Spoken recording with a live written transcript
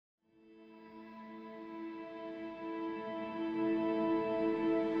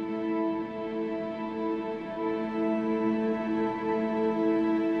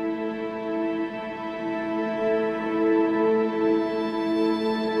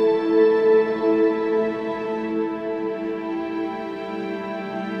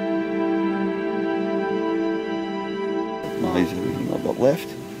left.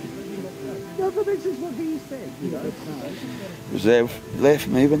 No, but this is what he said. You know, He was there for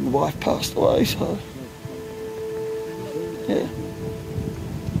me when the wife passed away, so yeah.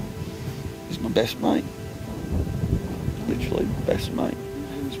 He's my best mate. Literally best mate.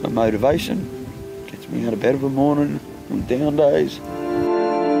 It's my motivation. Gets me out of bed of a morning on down days.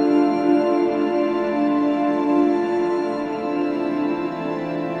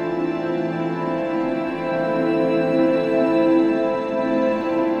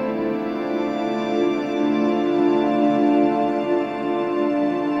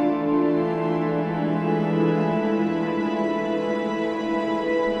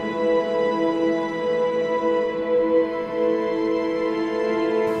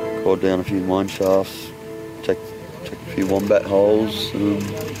 Got down a few mine shafts, checked a few wombat holes,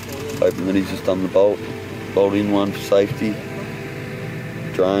 hoping that he's just done the bolt in one for safety.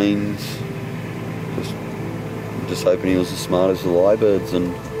 Drains, just hoping he was as smart as the lyrebirds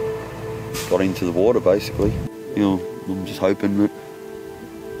and got into the water basically. You know, I'm just hoping that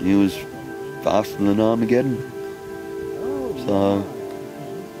he was faster than Armageddon. So,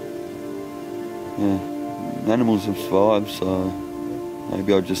 yeah, animals have survived, so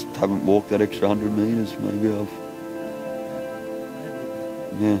maybe I just haven't walked that extra 100 metres. Maybe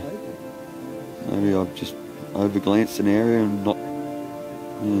I've just overglanced an area and not.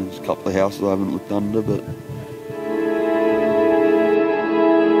 There's a couple of houses I haven't looked under, but